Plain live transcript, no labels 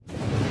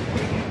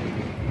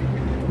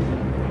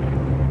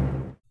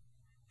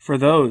For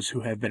those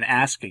who have been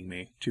asking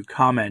me to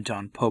comment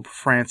on Pope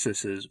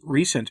Francis's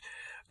recent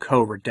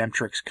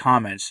co-redemptrix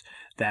comments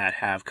that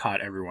have caught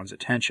everyone's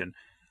attention,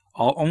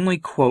 I'll only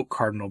quote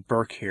Cardinal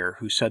Burke here,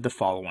 who said the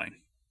following: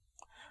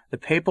 "The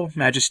papal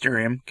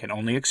magisterium can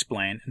only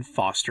explain and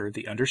foster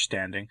the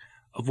understanding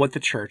of what the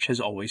Church has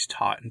always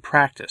taught and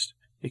practiced.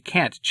 It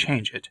can't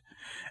change it.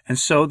 And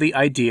so the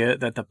idea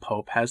that the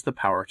Pope has the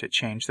power to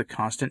change the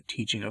constant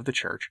teaching of the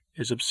Church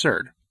is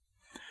absurd."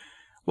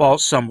 While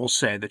some will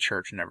say the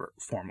Church never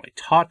formally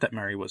taught that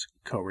Mary was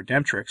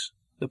co-redemptrix,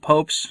 the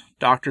popes,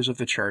 doctors of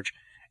the Church,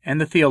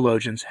 and the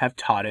theologians have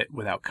taught it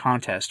without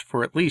contest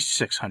for at least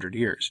 600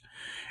 years.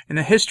 In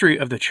the history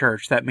of the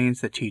Church, that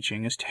means the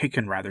teaching is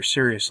taken rather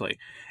seriously,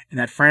 and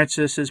that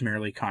Francis is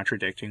merely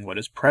contradicting what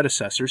his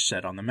predecessors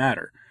said on the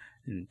matter,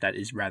 and that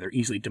is rather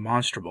easily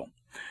demonstrable.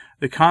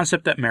 The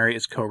concept that Mary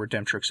is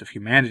co-redemptrix of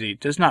humanity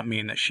does not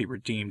mean that she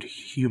redeemed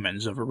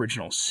humans of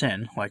original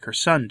sin like her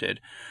son did,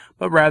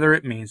 but rather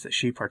it means that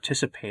she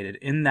participated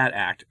in that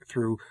act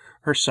through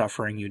her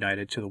suffering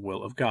united to the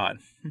will of God.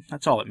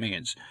 That's all it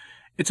means.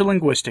 It's a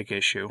linguistic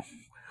issue,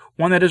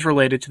 one that is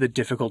related to the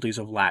difficulties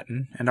of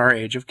Latin and our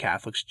age of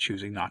Catholics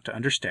choosing not to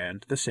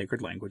understand the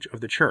sacred language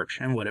of the Church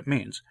and what it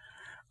means.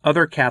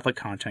 Other Catholic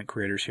content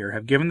creators here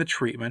have given the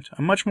treatment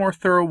a much more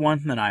thorough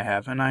one than I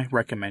have, and I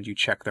recommend you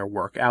check their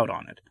work out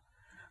on it.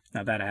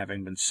 Now, that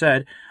having been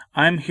said,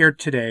 I'm here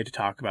today to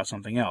talk about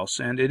something else,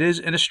 and it is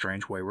in a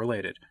strange way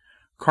related.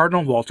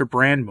 Cardinal Walter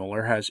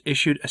Brandmüller has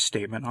issued a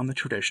statement on the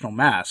traditional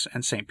Mass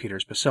and St.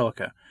 Peter's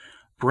Basilica.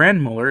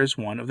 Brandmüller is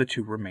one of the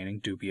two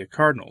remaining dubia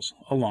cardinals,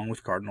 along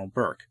with Cardinal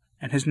Burke,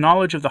 and his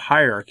knowledge of the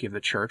hierarchy of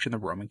the Church and the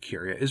Roman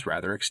Curia is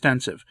rather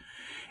extensive.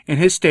 In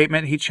his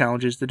statement, he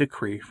challenges the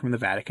decree from the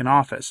Vatican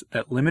office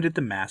that limited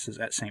the Masses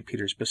at St.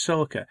 Peter's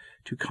Basilica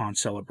to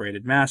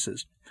concelebrated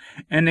Masses,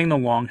 ending the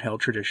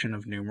long-held tradition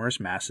of numerous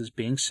Masses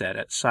being said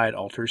at side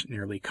altars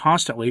nearly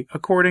constantly,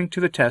 according to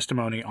the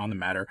testimony on the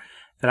matter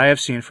that I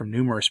have seen from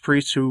numerous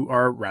priests who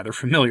are rather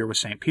familiar with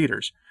St.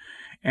 Peter's,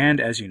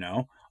 and, as you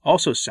know,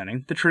 also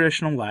sending the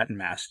traditional Latin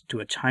Mass to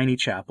a tiny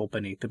chapel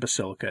beneath the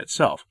Basilica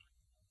itself.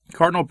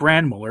 Cardinal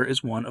Brandmüller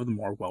is one of the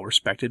more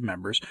well-respected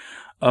members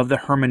of the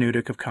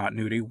Hermeneutic of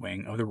Continuity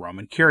wing of the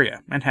Roman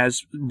Curia, and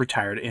has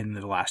retired in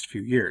the last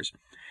few years.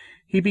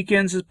 He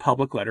begins his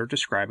public letter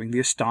describing the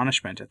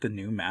astonishment at the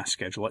new Mass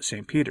schedule at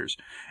St. Peter's,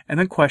 and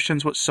then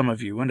questions what some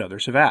of you and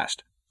others have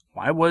asked.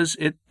 Why was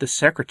it the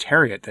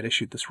Secretariat that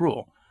issued this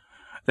rule?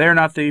 They are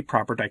not the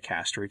proper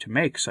dicastery to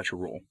make such a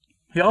rule.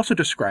 He also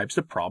describes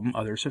the problem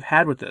others have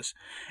had with this,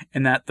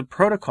 in that the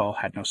protocol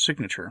had no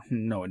signature,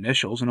 no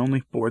initials, and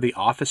only bore the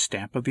office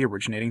stamp of the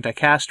originating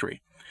dicastery.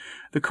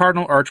 The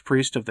Cardinal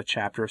Archpriest of the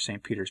chapter of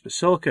St. Peter's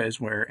Basilica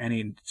is where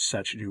any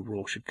such new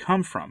rule should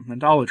come from,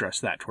 and I'll address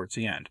that towards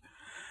the end.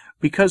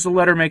 Because the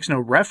letter makes no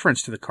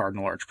reference to the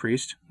Cardinal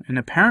Archpriest, and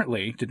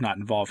apparently did not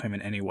involve him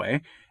in any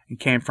way,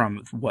 and came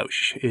from what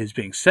is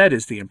being said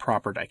is the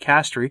improper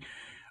dicastery,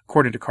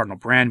 according to Cardinal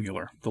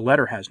Brandmüller, the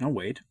letter has no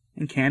weight,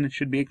 and can and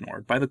should be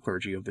ignored by the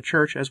clergy of the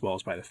Church as well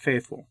as by the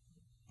faithful.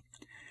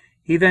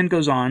 He then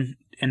goes on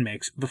and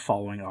makes the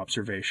following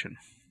observation,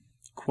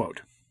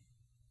 quote,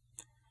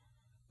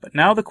 "But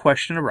now the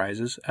question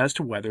arises as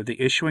to whether the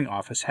issuing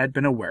office had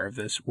been aware of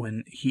this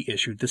when he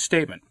issued the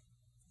statement.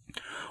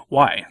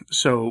 Why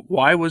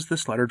was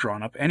this letter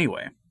drawn up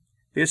anyway?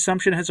 The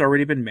assumption has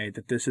already been made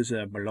that this is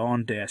a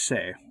ballon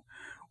d'essai,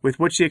 with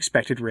which the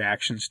expected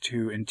reactions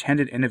to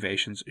intended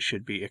innovations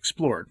should be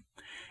explored.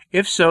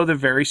 If so, the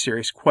very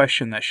serious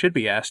question that should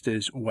be asked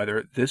is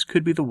whether this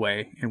could be the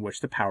way in which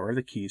the power of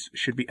the keys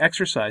should be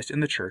exercised in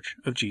the Church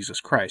of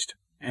Jesus Christ."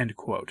 End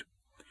quote.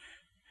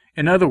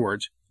 In other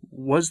words,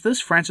 was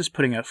this Francis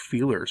putting out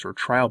feelers or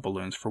trial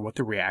balloons for what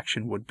the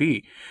reaction would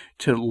be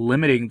to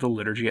limiting the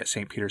liturgy at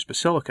St. Peter's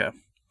Basilica?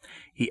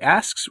 He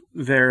asks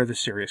there the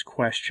serious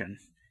question,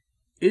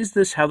 is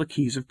this how the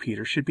keys of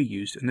Peter should be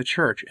used in the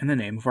Church in the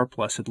name of our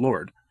blessed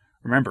Lord?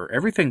 Remember,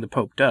 everything the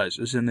Pope does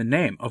is in the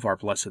name of our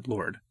blessed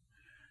Lord.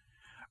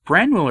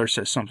 Brandmüller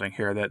says something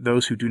here that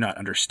those who do not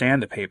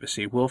understand the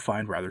papacy will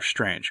find rather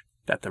strange,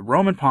 that the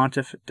Roman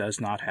pontiff does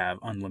not have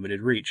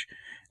unlimited reach,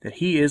 that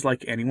he is,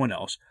 like anyone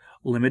else,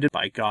 limited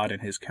by God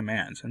and his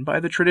commands, and by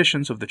the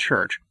traditions of the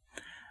Church.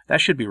 That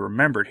should be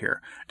remembered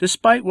here,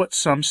 despite what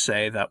some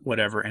say that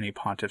whatever any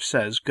pontiff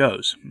says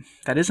goes.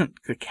 That isn't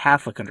the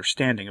Catholic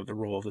understanding of the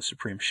role of the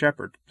Supreme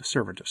Shepherd, the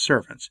servant of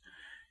servants.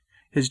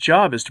 His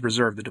job is to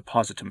preserve the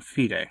Depositum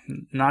Fidei,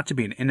 not to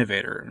be an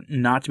innovator,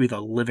 not to be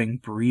the living,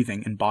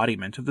 breathing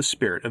embodiment of the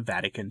spirit of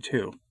Vatican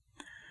II.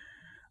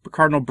 But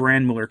Cardinal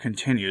Brandmüller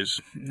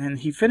continues, and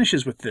he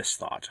finishes with this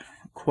thought,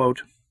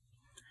 quote,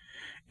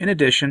 "In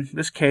addition,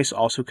 this case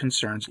also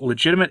concerns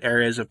legitimate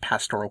areas of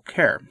pastoral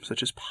care,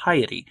 such as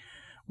piety,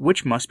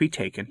 which must be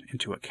taken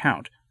into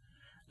account.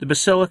 The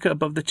basilica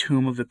above the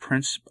tomb of the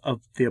Prince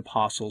of the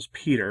Apostles,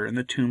 Peter, and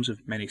the tombs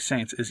of many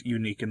saints is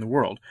unique in the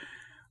world,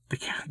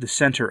 the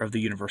center of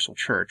the universal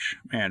Church,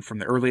 and from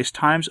the earliest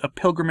times a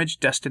pilgrimage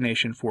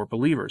destination for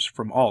believers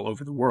from all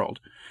over the world.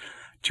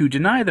 To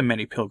deny the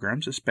many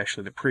pilgrims,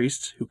 especially the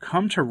priests, who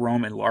come to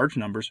Rome in large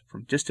numbers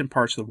from distant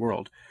parts of the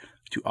world,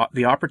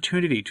 the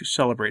opportunity to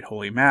celebrate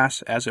Holy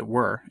Mass, as it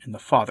were, in the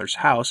Father's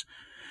house,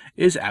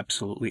 is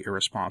absolutely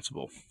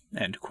irresponsible."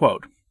 End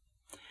quote.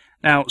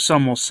 Now,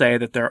 some will say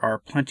that there are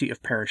plenty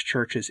of parish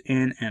churches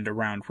in and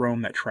around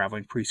Rome that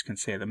traveling priests can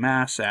say the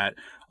Mass at,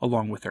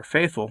 along with their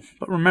faithful,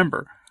 but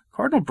remember,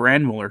 Cardinal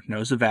Brandmüller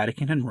knows the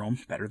Vatican and Rome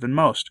better than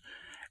most,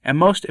 and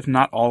most, if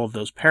not all, of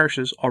those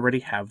parishes already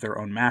have their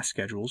own Mass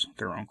schedules,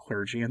 their own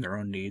clergy, and their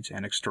own needs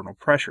and external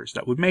pressures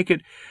that would make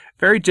it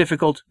very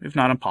difficult, if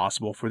not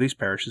impossible, for these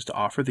parishes to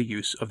offer the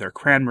use of their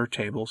Cranmer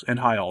tables and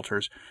high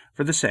altars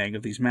for the saying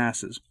of these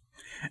Masses,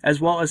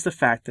 as well as the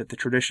fact that the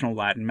traditional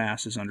Latin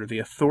Mass is under the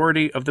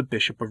authority of the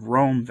Bishop of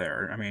Rome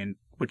there,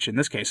 which in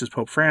this case is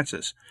Pope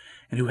Francis,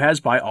 and who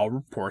has, by all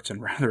reports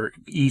and rather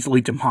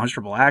easily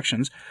demonstrable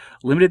actions,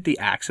 limited the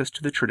access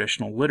to the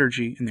traditional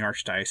liturgy in the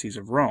Archdiocese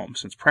of Rome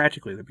since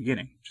practically the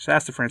beginning. Just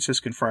ask the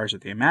Franciscan Friars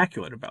at the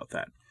Immaculate about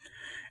that.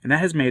 And that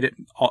has made it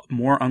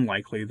more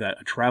unlikely that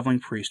a traveling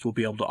priest will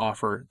be able to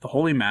offer the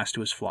Holy Mass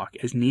to his flock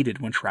as needed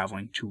when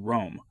traveling to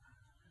Rome.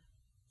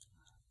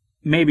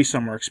 Maybe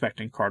some are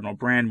expecting Cardinal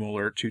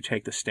Brandmüller to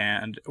take the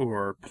stand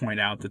or point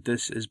out that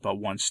this is but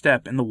one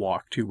step in the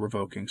walk to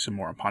revoking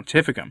Summorum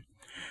Pontificum.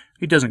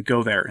 He doesn't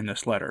go there in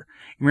this letter.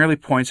 He merely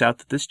points out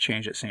that this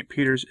change at St.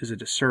 Peter's is a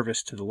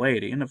disservice to the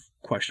laity and of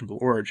questionable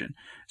origin,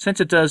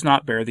 since it does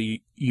not bear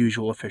the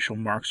usual official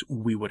marks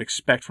we would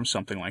expect from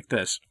something like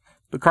this.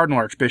 The Cardinal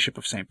Archbishop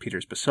of St.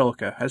 Peter's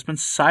Basilica has been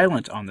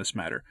silent on this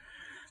matter.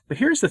 But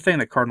here's the thing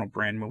that Cardinal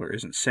Brandmüller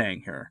isn't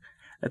saying here,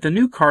 that the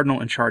new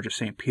cardinal in charge of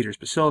St. Peter's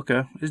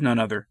Basilica is none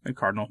other than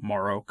Cardinal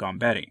Mauro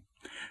Gambetti,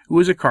 who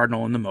is a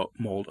cardinal in the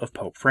mold of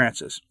Pope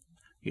Francis.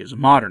 He is a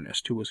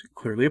modernist who was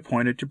clearly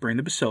appointed to bring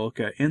the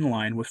Basilica in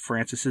line with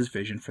Francis's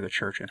vision for the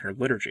Church and her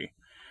liturgy,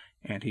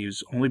 and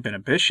he's only been a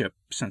bishop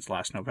since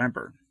last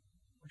November,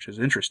 which is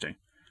interesting.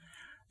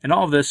 And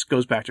all of this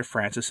goes back to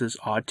Francis's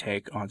odd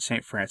take on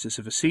St. Francis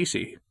of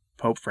Assisi,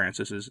 Pope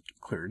Francis's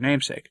clear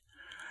namesake,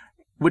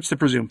 which the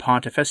presumed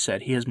pontiff has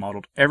said he has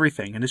modeled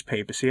everything in his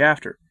papacy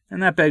after,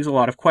 and that begs a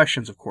lot of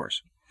questions, of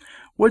course.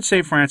 Would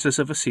St. Francis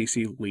of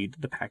Assisi lead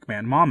the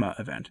Pac-Man Mama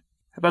event?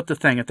 How about the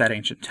thing at that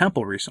ancient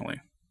temple recently?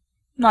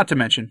 Not to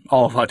mention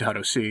all of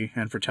Laudato Si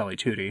and Fratelli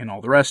Tutti and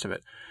all the rest of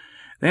it.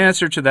 The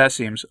answer to that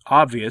seems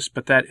obvious,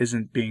 but that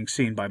isn't being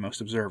seen by most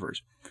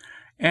observers.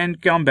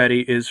 And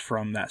Gambetti is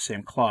from that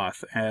same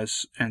cloth,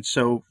 and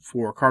so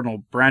for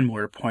Cardinal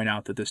Brandmüller to point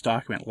out that this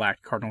document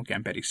lacked Cardinal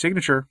Gambetti's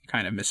signature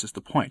kind of misses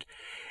the point.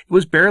 It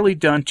was barely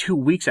done 2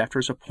 weeks after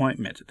his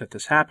appointment that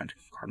this happened.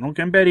 Cardinal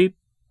Gambetti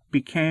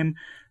became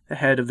the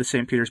head of the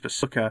St. Peter's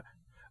Basilica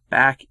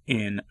back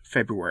in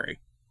February,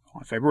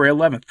 on February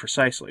 11th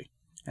precisely,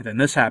 and then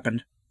this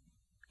happened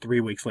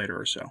 3 weeks later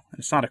or so, and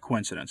it's not a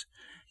coincidence.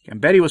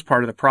 Gambetti was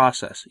part of the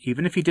process,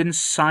 even if he didn't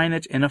sign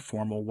it in a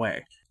formal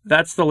way.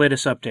 That's the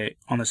latest update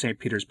on the St.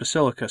 Peter's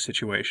Basilica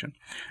situation.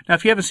 Now,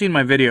 if you haven't seen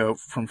my video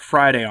from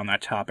Friday on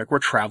that topic, where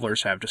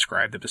travelers have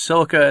described the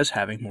Basilica as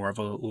having more of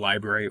a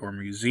library or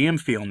museum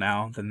feel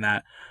now than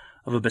that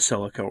of a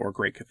basilica or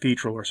great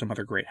cathedral or some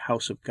other great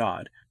house of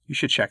God, you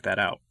should check that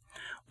out.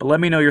 But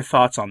let me know your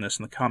thoughts on this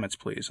in the comments,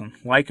 please, and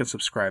like and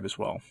subscribe as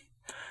well.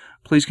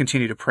 Please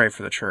continue to pray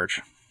for the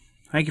Church.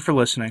 Thank you for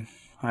listening.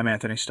 I'm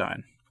Anthony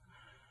Stein.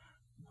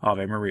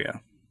 Ave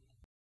Maria.